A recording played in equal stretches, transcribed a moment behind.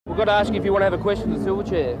We've got to ask you if you want to have a question to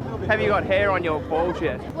Silverchair. Have you got hair on your balls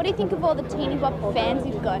yet? What do you think of all the teeny bop fans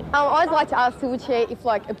you've got? I always like to ask Silverchair if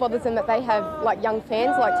it bothers them that they have young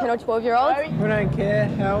fans, 10 or 12-year-olds. We don't care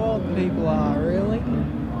how old people are, really.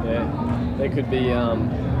 Yeah, they could be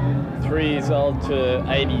 3 years old to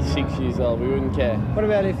 86 years old. We wouldn't care. What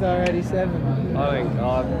about if they're 87? I think,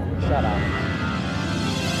 shut up.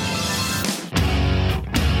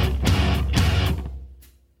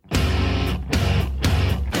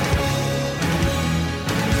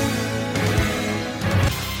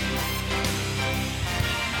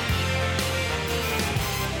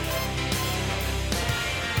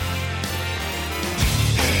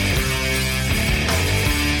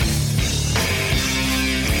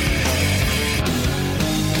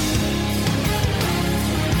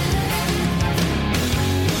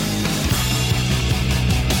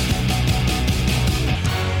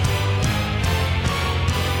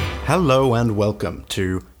 Hello and welcome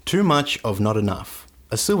to Too Much of Not Enough,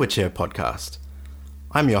 a Silverchair podcast.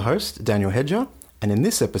 I'm your host, Daniel Hedger, and in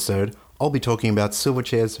this episode, I'll be talking about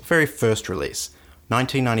Silverchair's very first release,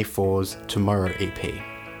 1994's Tomorrow EP.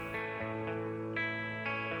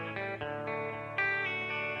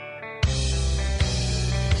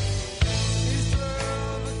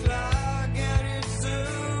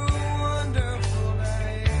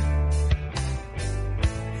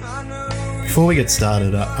 Before we get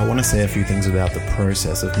started, I want to say a few things about the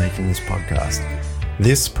process of making this podcast.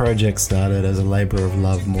 This project started as a labour of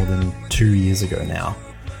love more than 2 years ago now.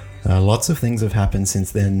 Lots of things have happened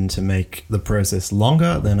since then to make the process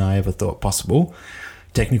longer than I ever thought possible.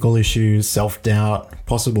 Technical issues, self-doubt,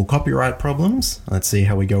 possible copyright problems. Let's see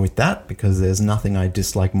how we go with that, because there's nothing I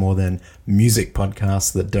dislike more than music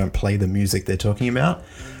podcasts that don't play the music they're talking about.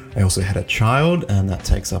 I also had a child, and that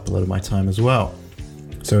takes up a lot of my time as well.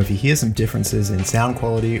 So if you hear some differences in sound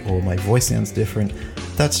quality or my voice sounds different,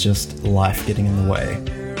 that's just life getting in the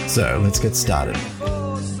way. So let's get started.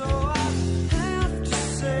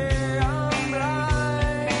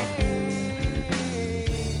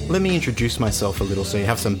 Let me introduce myself a little so you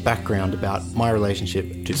have some background about my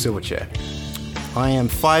relationship to Silverchair. I am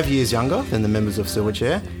 5 years younger than the members of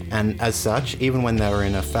Silverchair, and as such, even when they were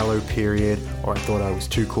in a fallow period or I thought I was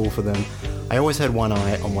too cool for them, I always had one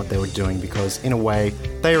eye on what they were doing because, in a way,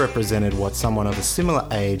 they represented what someone of a similar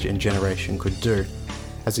age and generation could do.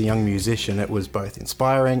 As a young musician, it was both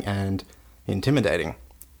inspiring and intimidating.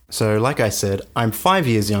 So, like I said, I'm 5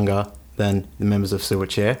 years younger than the members of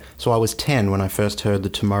Silverchair, so I was 10 when I first heard the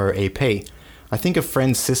Tomorrow EP. I think a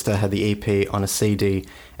friend's sister had the EP on a CD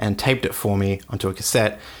and taped it for me onto a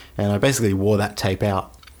cassette, and I basically wore that tape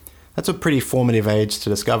out. That's a pretty formative age to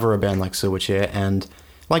discover a band like Silverchair, and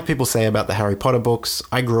like people say about the Harry Potter books,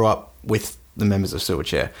 I grew up with the members of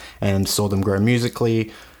Silverchair and saw them grow musically.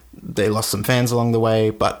 They lost some fans along the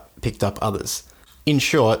way, but picked up others. In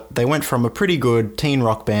short, they went from a pretty good teen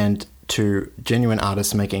rock band to genuine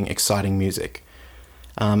artists making exciting music.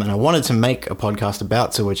 And I wanted to make a podcast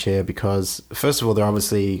about Silverchair because, first of all, they're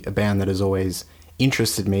obviously a band that has always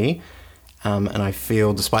interested me. And I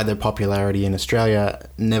feel, despite their popularity in Australia,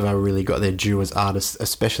 never really got their due as artists,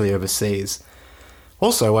 especially overseas.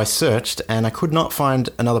 Also, I searched and I could not find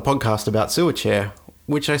another podcast about Silverchair,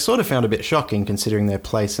 which I sort of found a bit shocking considering their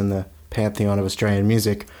place in the pantheon of Australian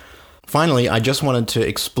music. Finally, I just wanted to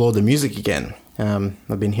explore the music again.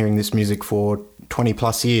 I've been hearing this music for 20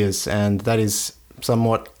 plus years, and that is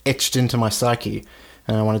somewhat etched into my psyche.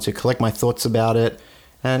 And I wanted to collect my thoughts about it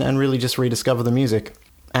and really just rediscover the music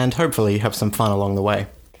and hopefully have some fun along the way.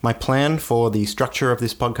 My plan for the structure of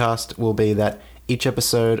this podcast will be that each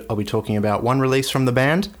episode I'll be talking about one release from the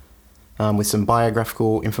band with some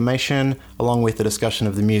biographical information along with a discussion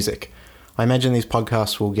of the music. I imagine these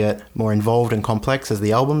podcasts will get more involved and complex as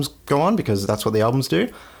the albums go on because that's what the albums do.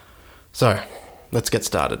 So, let's get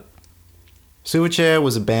started. Silverchair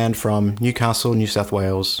was a band from Newcastle, New South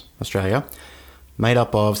Wales, Australia, made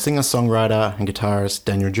up of singer-songwriter and guitarist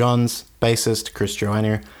Daniel Johns, bassist Chris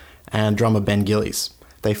Joannou, and drummer Ben Gillies.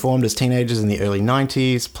 They formed as teenagers in the early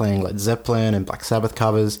 90s, playing Led Zeppelin and Black Sabbath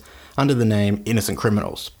covers under the name Innocent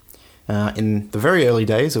Criminals. In the very early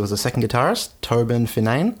days, there was a second guitarist, Tobin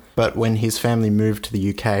Finane, but when his family moved to the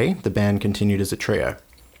UK, the band continued as a trio.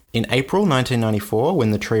 In April 1994,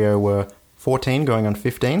 when the trio were 14 going on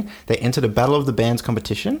 15, they entered a Battle of the Bands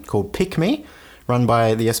competition called Pick Me, run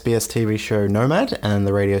by the SBS TV show Nomad and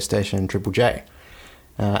the radio station Triple J.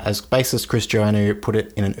 As bassist Chris Joannou put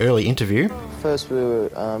it in an early interview. First we were,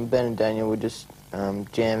 Ben and Daniel were just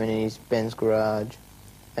jamming in Ben's garage,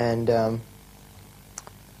 and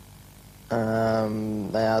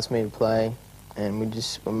they asked me to play, and we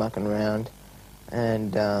just were mucking around,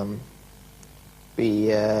 and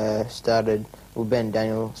we Ben and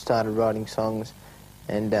Daniel started writing songs,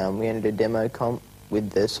 and we entered a demo comp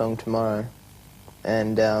with the song Tomorrow,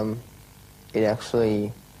 and it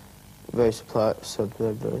actually very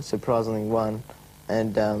surprisingly won,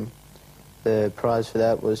 and the prize for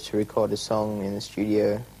that was to record a song in the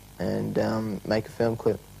studio and make a film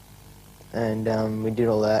clip. And we did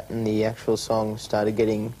all that, and the actual song started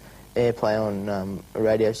getting airplay on a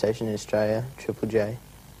radio station in Australia, Triple J.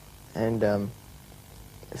 And the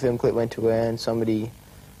film clip went to air, and somebody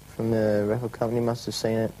from the record company must have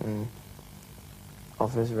seen it and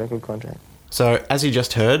offered us a record contract. So, as you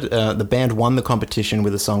just heard, the band won the competition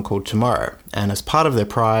with a song called Tomorrow, and as part of their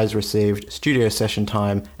prize received studio session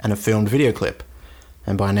time and a filmed video clip.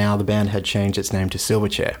 And by now the band had changed its name to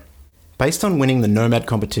Silverchair. Based on winning the Nomad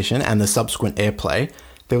competition and the subsequent airplay,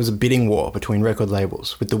 there was a bidding war between record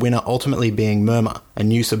labels, with the winner ultimately being Murmur, a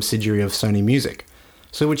new subsidiary of Sony Music.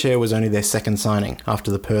 Silverchair was only their second signing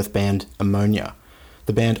after the Perth band Ammonia.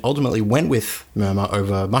 The band ultimately went with Murmur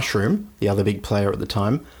over Mushroom, the other big player at the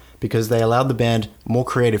time, because they allowed the band more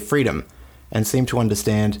creative freedom and seemed to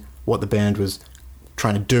understand what the band was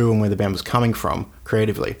trying to do and where the band was coming from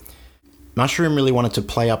creatively. Mushroom really wanted to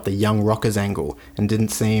play up the young rockers angle and didn't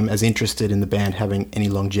seem as interested in the band having any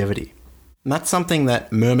longevity. And that's something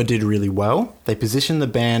that Murmur did really well. They positioned the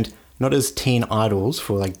band not as teen idols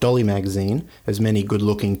for like Dolly magazine, as many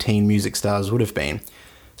good-looking teen music stars would have been.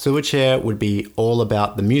 Silverchair would be all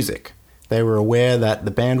about the music. They were aware that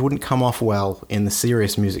the band wouldn't come off well in the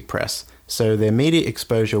serious music press, so their media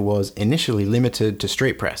exposure was initially limited to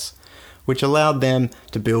street press, which allowed them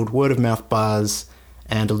to build word-of-mouth buzz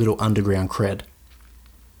and a little underground cred.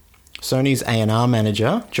 Sony's A&R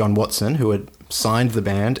manager, John Watson, who had signed the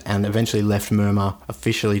band and eventually left Murmur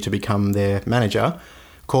officially to become their manager,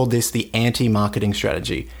 called this the anti-marketing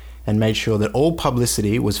strategy and made sure that all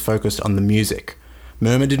publicity was focused on the music.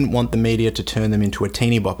 Murmur didn't want the media to turn them into a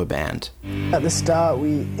teeny bopper band. At the start,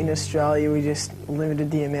 in Australia, we just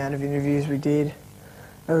limited the amount of interviews we did.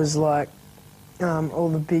 It was like all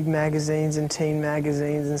the big magazines and teen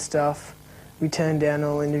magazines and stuff. We turned down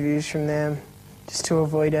all interviews from them just to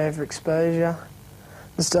avoid overexposure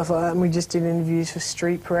and stuff like that. And we just did interviews for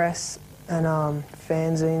street press and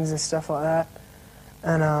fanzines and stuff like that.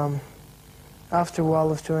 And after a while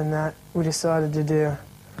of doing that, we decided to do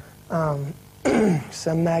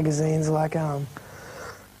some magazines like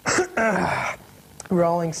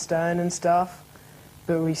Rolling Stone and stuff,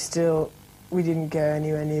 but we didn't go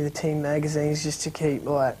anywhere near the teen magazines just to keep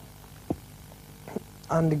like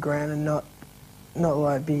underground and not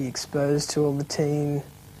like be exposed to all the teen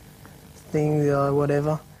things or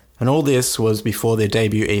whatever. And all this was before their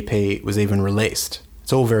debut EP was even released.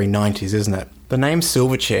 It's all very 90s, isn't it? The name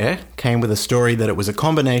Silverchair came with a story that it was a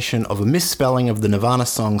combination of a misspelling of the Nirvana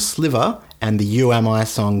song Sliver and the UMI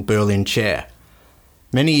song Berlin Chair.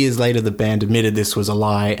 Many years later, the band admitted this was a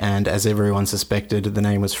lie, and as everyone suspected, the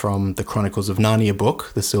name was from the Chronicles of Narnia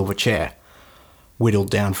book, The Silver Chair, whittled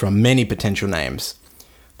down from many potential names.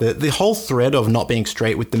 The whole thread of not being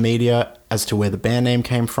straight with the media as to where the band name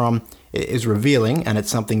came from is revealing, and it's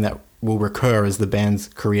something that will recur as the band's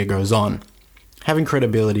career goes on. Having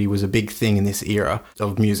credibility was a big thing in this era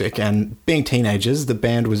of music, and being teenagers, the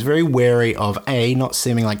band was very wary of A, not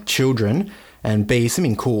seeming like children, and B,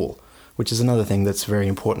 seeming cool, which is another thing that's very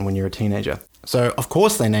important when you're a teenager. So, of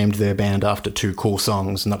course they named their band after two cool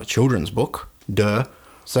songs, not a children's book. Duh.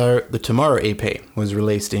 So, the Tomorrow EP was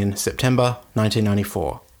released in September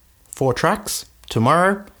 1994. 4 tracks: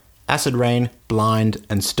 Tomorrow, Acid Rain, Blind,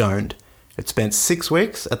 and Stoned. It spent 6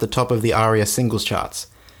 weeks at the top of the ARIA singles charts.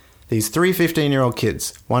 These 3 15-year-old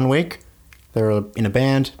kids, 1 week, they were in a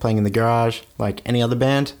band, playing in the garage, like any other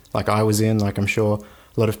band, like I was in, like I'm sure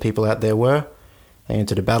a lot of people out there were. They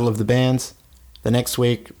entered a battle of the bands. The next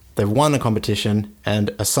week, they've won the competition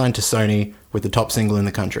and are signed to Sony with the top single in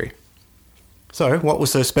the country. So, what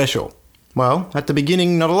was so special? Well, at the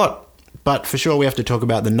beginning, not a lot. But for sure, we have to talk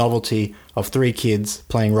about the novelty of 3 kids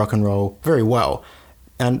playing rock and roll very well.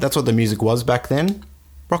 And that's what the music was back then.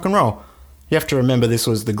 Rock and roll. You have to remember this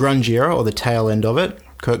was the grunge era, or the tail end of it.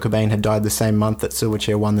 Kurt Cobain had died the same month that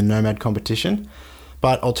Silverchair won the Nomad competition.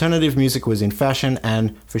 But alternative music was in fashion,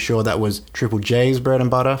 and for sure that was Triple J's bread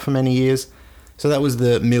and butter for many years. So that was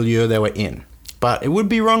the milieu they were in. But it would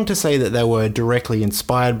be wrong to say that they were directly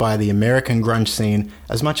inspired by the American grunge scene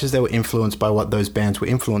as much as they were influenced by what those bands were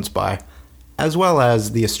influenced by, as well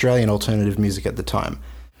as the Australian alternative music at the time.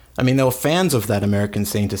 I mean, they were fans of that American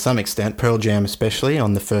scene to some extent, Pearl Jam especially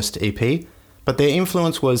on the first EP, but their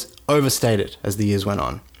influence was overstated as the years went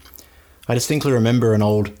on. I distinctly remember an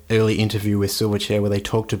old early interview with Silverchair where they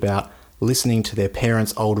talked about listening to their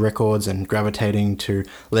parents' old records and gravitating to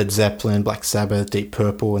Led Zeppelin, Black Sabbath, Deep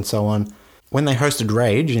Purple, and so on. When they hosted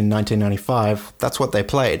Rage in 1995, that's what they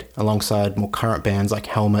played, alongside more current bands like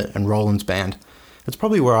Helmet and Roland's band. It's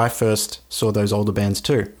probably where I first saw those older bands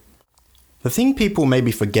too. The thing people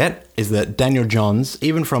maybe forget is that Daniel Johns,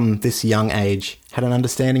 even from this young age, had an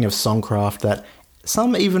understanding of songcraft that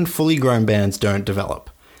some even fully grown bands don't develop.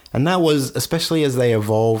 And that was, especially as they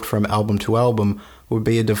evolved from album to album, would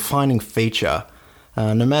be a defining feature.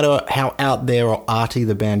 No matter how out there or arty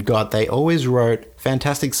the band got, they always wrote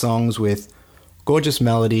fantastic songs with gorgeous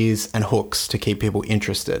melodies and hooks to keep people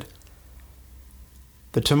interested.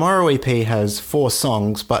 The Tomorrow EP has 4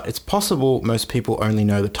 songs, but it's possible most people only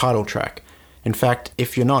know the title track. In fact,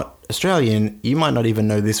 if you're not Australian, you might not even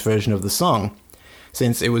know this version of the song,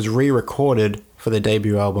 since it was re-recorded for the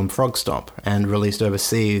debut album Frog Stomp and released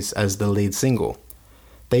overseas as the lead single.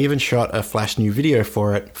 They even shot a flash new video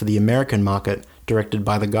for it for the American market, directed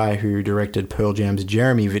by the guy who directed Pearl Jam's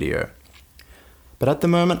Jeremy video. But at the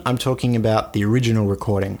moment, I'm talking about the original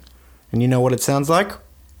recording. And you know what it sounds like?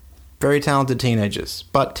 Very talented teenagers,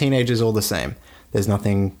 but teenagers all the same. There's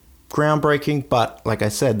nothing groundbreaking, but like I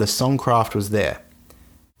said, the songcraft was there.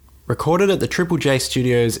 Recorded at the Triple J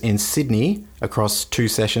Studios in Sydney across 2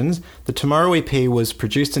 sessions, the Tomorrow EP was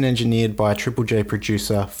produced and engineered by Triple J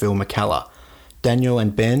producer Phil McKellar. Daniel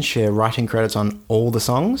and Ben share writing credits on all the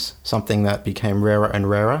songs, something that became rarer and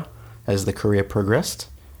rarer as the career progressed.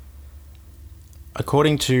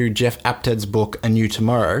 According to Jeff Apted's book A New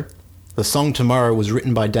Tomorrow, the song Tomorrow was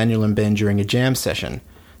written by Daniel and Ben during a jam session.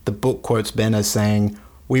 The book quotes Ben as saying,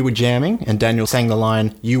 "We were jamming and Daniel sang the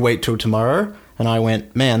line, 'You wait till tomorrow,' and I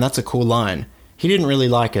went, 'Man, that's a cool line.' He didn't really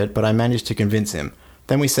like it, but I managed to convince him.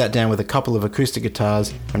 Then we sat down with a couple of acoustic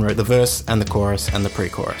guitars and wrote the verse and the chorus and the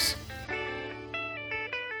pre-chorus."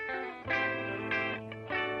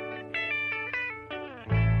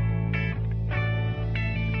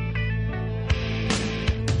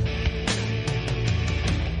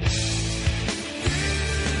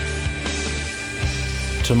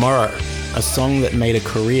 Tomorrow, a song that made a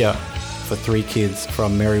career for 3 kids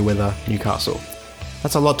from Merriweather, Newcastle.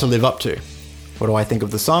 That's a lot to live up to. What do I think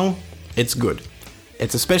of the song? It's good.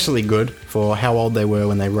 It's especially good for how old they were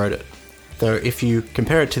when they wrote it. Though if you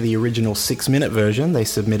compare it to the original 6-minute version they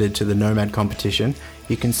submitted to the Nomad competition,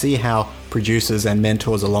 you can see how producers and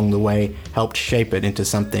mentors along the way helped shape it into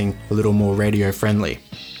something a little more radio friendly.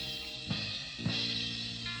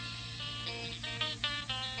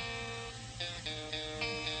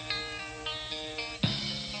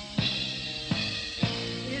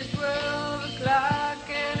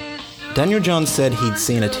 Daniel Johns said he'd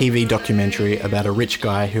seen a TV documentary about a rich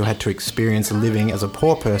guy who had to experience living as a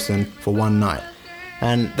poor person for one night.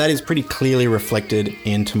 And that is pretty clearly reflected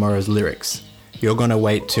in Tomorrow's lyrics. You're gonna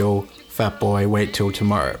wait till, fat boy, wait till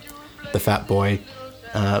tomorrow. The fat boy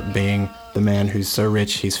being the man who's so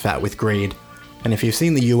rich he's fat with greed. And if you've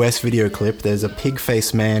seen the US video clip, there's a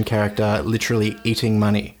pig-faced man character literally eating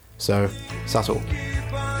money. So, subtle.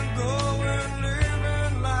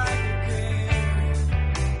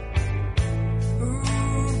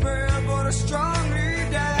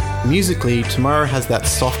 Musically, Tomorrow has that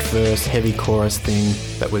soft verse, heavy chorus thing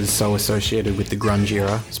that was so associated with the grunge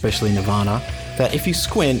era, especially Nirvana, that if you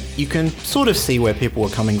squint, you can sort of see where people were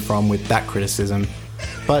coming from with that criticism.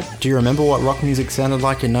 But do you remember what rock music sounded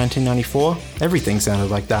like in 1994? Everything sounded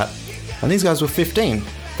like that. And these guys were 15.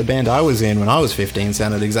 The band I was in when I was 15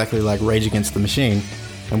 sounded exactly like Rage Against the Machine,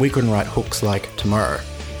 and we couldn't write hooks like Tomorrow.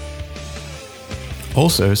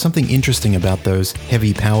 Also, something interesting about those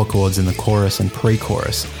heavy power chords in the chorus and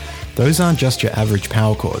pre-chorus. Those aren't just your average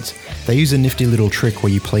power chords. They use a nifty little trick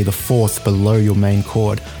where you play the 4th below your main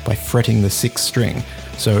chord by fretting the 6th string.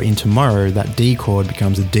 So in Tomorrow, that D chord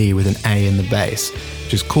becomes a D with an A in the bass,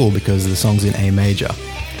 which is cool because the song's in A major.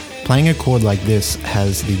 Playing a chord like this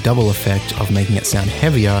has the double effect of making it sound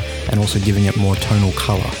heavier and also giving it more tonal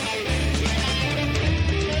colour.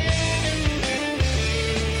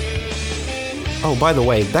 Oh, by the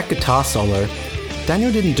way, that guitar solo,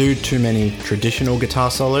 Daniel didn't do too many traditional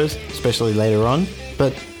guitar solos, especially later on,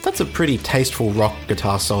 but that's a pretty tasteful rock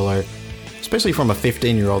guitar solo, especially from a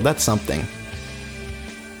 15-year-old, that's something.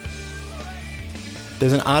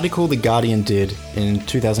 There's an article The Guardian did in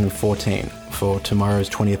 2014 for Tomorrow's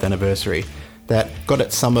 20th anniversary that got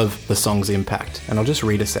at some of the song's impact, and I'll just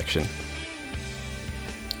read a section.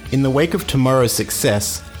 In the wake of Tomorrow's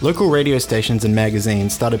success, local radio stations and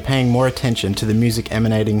magazines started paying more attention to the music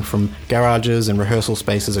emanating from garages and rehearsal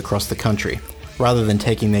spaces across the country, rather than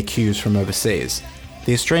taking their cues from overseas.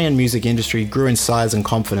 The Australian music industry grew in size and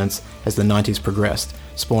confidence as the 90s progressed,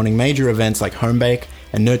 spawning major events like Homebake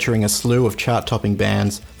and nurturing a slew of chart-topping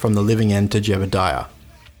bands from The Living End to Jebediah.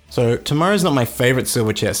 So Tomorrow's not my favourite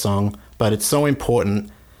Silverchair song, but it's so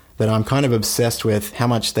important that I'm kind of obsessed with how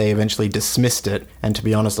much they eventually dismissed it, and to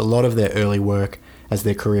be honest, a lot of their early work as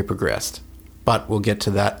their career progressed. But we'll get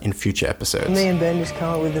to that in future episodes. Me and Ben just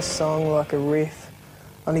come up with a song, like a riff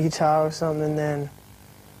on a guitar or something, and then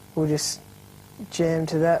we'll just jam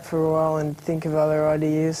to that for a while and think of other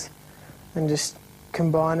ideas and just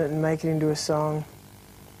combine it and make it into a song,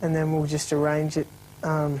 and then we'll just arrange it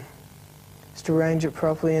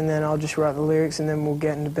properly, and then I'll just write the lyrics, and then we'll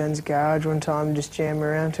get into Ben's garage one time and just jam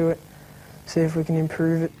around to it, see if we can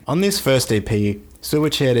improve it. On this first EP,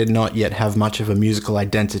 Silverchair did not yet have much of a musical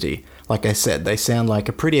identity. Like I said, they sound like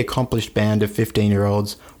a pretty accomplished band of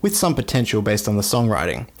 15-year-olds with some potential based on the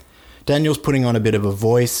songwriting. Daniel's putting on a bit of a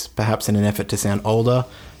voice, perhaps in an effort to sound older,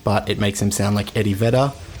 but it makes him sound like Eddie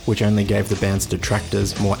Vedder, which only gave the band's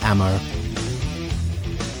detractors more ammo.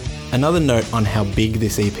 Another note on how big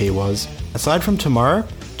this EP was, aside from Tomorrow,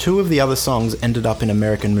 2 of the other songs ended up in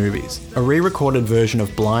American movies. A re-recorded version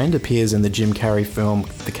of Blind appears in the Jim Carrey film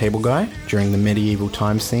The Cable Guy during the medieval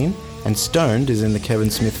time scene, and Stoned is in the Kevin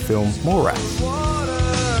Smith film Mallrats.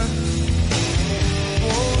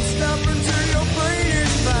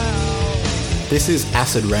 This is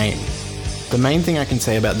Acid Rain. The main thing I can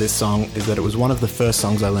say about this song is that it was one of the first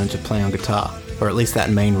songs I learned to play on guitar, or at least that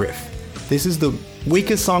main riff. This is the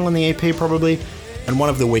weakest song on the EP probably, and one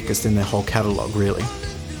of the weakest in their whole catalogue really.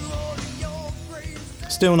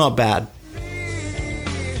 Still not bad.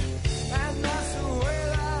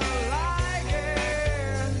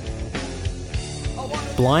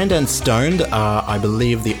 Blind and Stoned are, I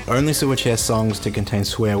believe, the only Silverchair songs to contain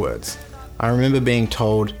swear words. I remember being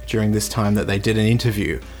told during this time that they did an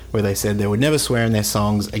interview where they said they would never swear in their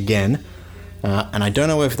songs again, and I don't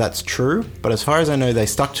know if that's true, but as far as I know they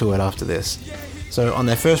stuck to it after this. So on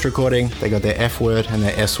their first recording, they got their F word and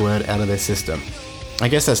their S word out of their system. I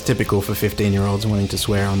guess that's typical for 15-year-olds wanting to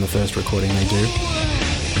swear on the first recording they do.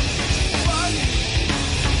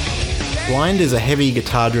 Blind is a heavy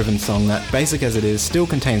guitar-driven song that, basic as it is, still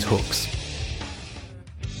contains hooks.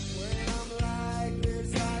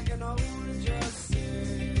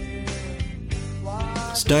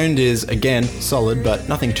 Stoned is, again, solid, but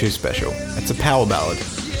nothing too special. It's a power ballad.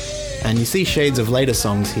 And you see shades of later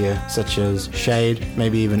songs here, such as Shade,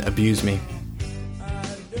 maybe even Abuse Me.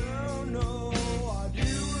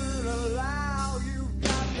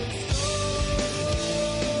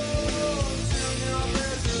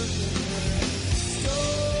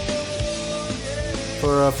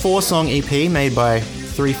 For a 4-song EP made by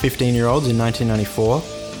 3 15-year-olds in 1994,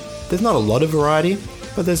 there's not a lot of variety,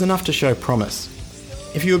 but there's enough to show promise.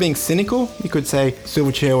 If you were being cynical, you could say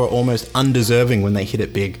Silverchair were almost undeserving when they hit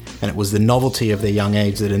it big, and it was the novelty of their young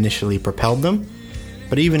age that initially propelled them.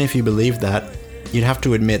 But even if you believed that, you'd have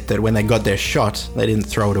to admit that when they got their shot, they didn't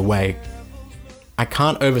throw it away. I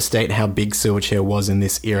can't overstate how big Silverchair was in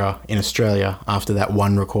this era in Australia after that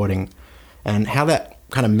one recording, and how that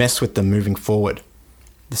kind of messed with them moving forward.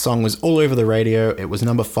 The song was all over the radio, it was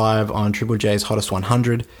number 5 on Triple J's Hottest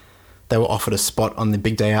 100, they were offered a spot on the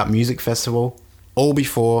Big Day Out Music Festival, all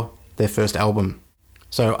before their first album.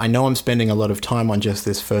 So I know I'm spending a lot of time on just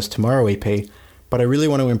this first Tomorrow EP, but I really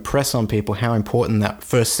want to impress on people how important that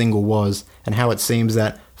first single was, and how it seems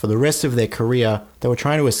that for the rest of their career, they were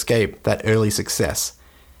trying to escape that early success.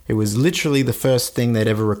 It was literally the first thing they'd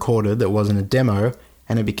ever recorded that wasn't a demo,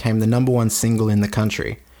 and it became the number 1 single in the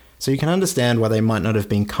country. So you can understand why they might not have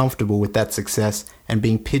been comfortable with that success and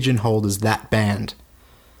being pigeonholed as that band.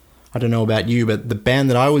 I don't know about you, but the band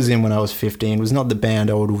that I was in when I was 15 was not the band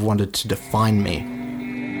I would have wanted to define me.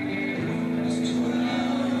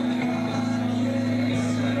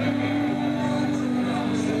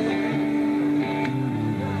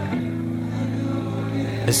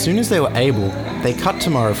 As soon as they were able, they cut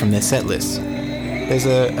Tomorrow from their set list. There's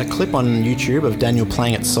a clip on YouTube of Daniel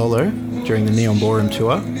playing it solo during the Neon Ballroom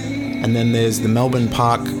tour, and then there's the Melbourne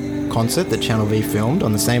Park concert that Channel V filmed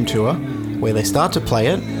on the same tour, where they start to play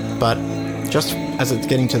it, but just as it's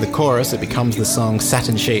getting to the chorus, it becomes the song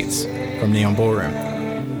Satin Sheets from Neon Ballroom.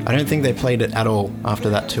 I don't think they played it at all after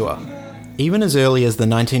that tour. Even as early as the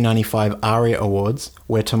 1995 ARIA Awards,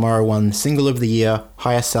 where Tomorrow won Single of the Year,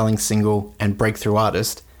 Highest Selling Single, and Breakthrough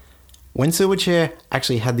Artist, when Silverchair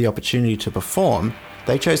actually had the opportunity to perform,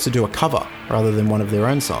 they chose to do a cover rather than one of their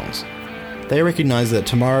own songs. They recognised that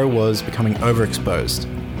Tomorrow was becoming overexposed,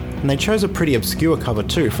 and they chose a pretty obscure cover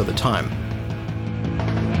too for the time.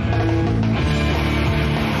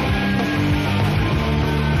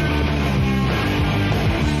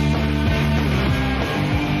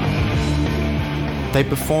 they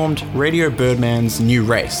performed Radio Birdman's New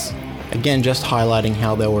Race, again just highlighting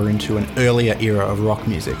how they were into an earlier era of rock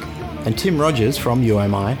music. And Tim Rogers from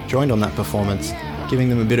UMI joined on that performance, giving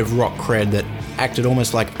them a bit of rock cred that acted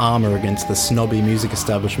almost like armour against the snobby music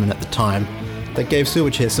establishment at the time that gave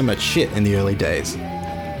Silverchair so much shit in the early days.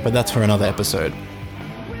 But that's for another episode.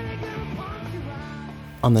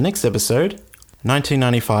 On the next episode,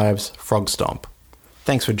 1995's Frog Stomp.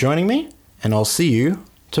 Thanks for joining me, and I'll see you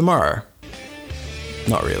tomorrow.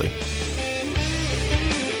 Not really.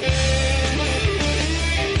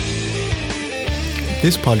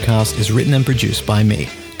 This podcast is written and produced by me,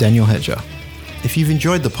 Daniel Hedger. If you've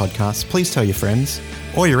enjoyed the podcast, please tell your friends,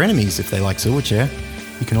 or your enemies if they like Silverchair.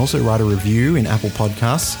 You can also write a review in Apple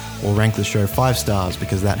Podcasts, or rank the show 5 stars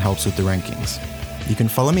because that helps with the rankings. You can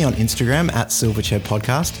follow me on Instagram at Silverchair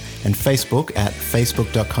Podcast and Facebook at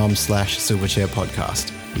facebook.com/Silverchair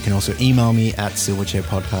Podcast. You can also email me at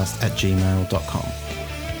silverchairpodcast@gmail.com.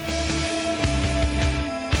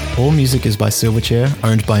 All music is by Silverchair,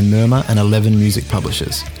 owned by Murmur and 11 music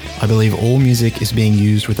publishers. I believe all music is being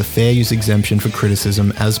used with a fair use exemption for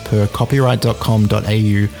criticism as per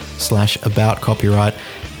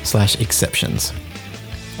copyright.com.au/about-copyright/exceptions.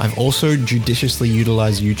 I've also judiciously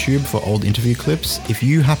utilized YouTube for old interview clips. If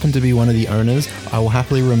you happen to be one of the owners, I will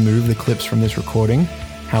happily remove the clips from this recording.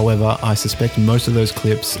 However, I suspect most of those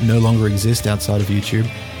clips no longer exist outside of YouTube,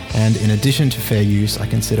 and in addition to fair use, I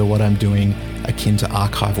consider what I'm doing akin to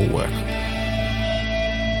archival work.